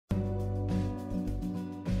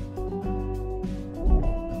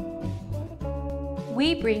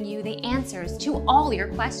we bring you the answers to all your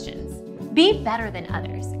questions. Be better than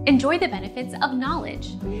others. Enjoy the benefits of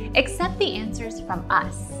knowledge. Accept the answers from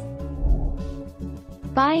us.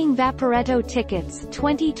 Buying Vaporetto tickets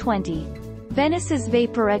 2020. Venice's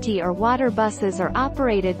Vaporetti or water buses are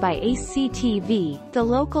operated by ACTV, the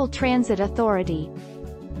local transit authority.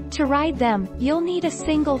 To ride them, you'll need a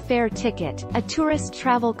single fare ticket, a tourist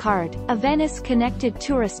travel card, a Venice-connected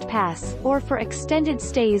tourist pass, or for extended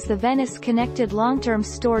stays the Venice-connected long-term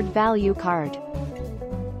stored value card.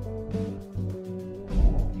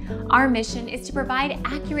 Our mission is to provide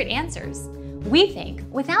accurate answers. We think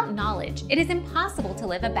without knowledge, it is impossible to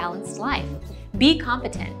live a balanced life. Be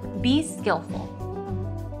competent, be skillful.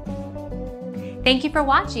 Thank you for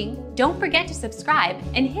watching. Don't forget to subscribe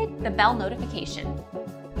and hit the bell notification.